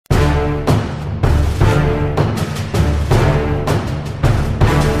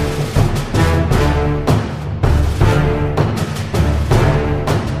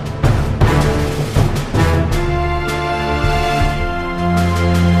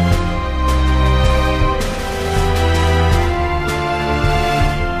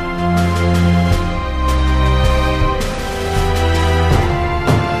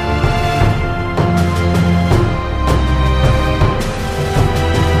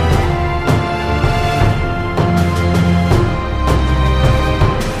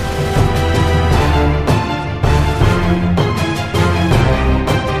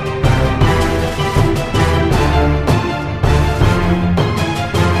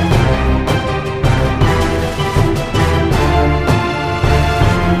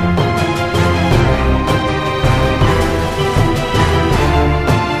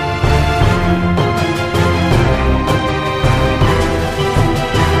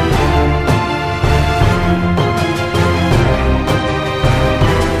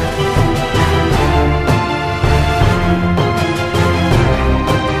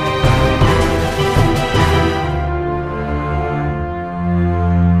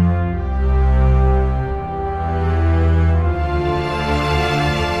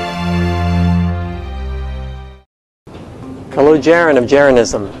Hello, Jaron of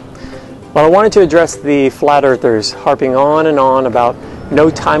Jaronism. Well, I wanted to address the flat earthers harping on and on about no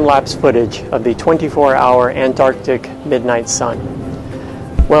time-lapse footage of the 24-hour Antarctic midnight sun.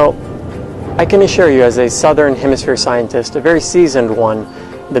 Well, I can assure you, as a southern hemisphere scientist, a very seasoned one,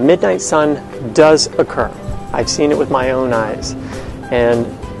 the midnight sun does occur. I've seen it with my own eyes. And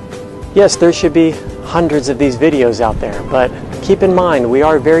yes, there should be hundreds of these videos out there, but keep in mind, we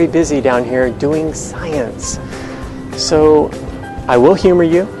are very busy down here doing science. So I will humor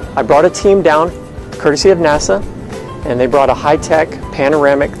you. I brought a team down, courtesy of NASA, and they brought a high-tech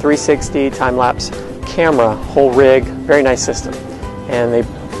panoramic 360 time-lapse camera, whole rig, very nice system. And they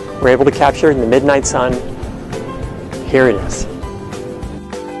were able to capture the midnight sun. Here it is.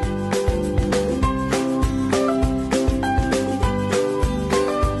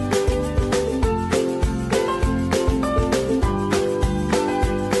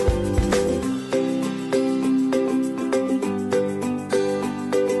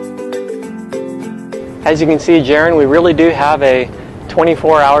 As you can see, Jaron, we really do have a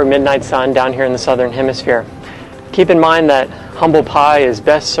 24-hour midnight sun down here in the southern hemisphere. Keep in mind that humble pie is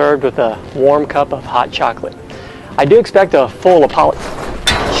best served with a warm cup of hot chocolate. I do expect a full apology.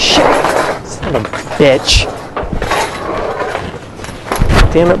 Shit! Son of a bitch.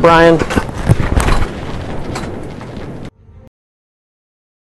 Damn it, Brian.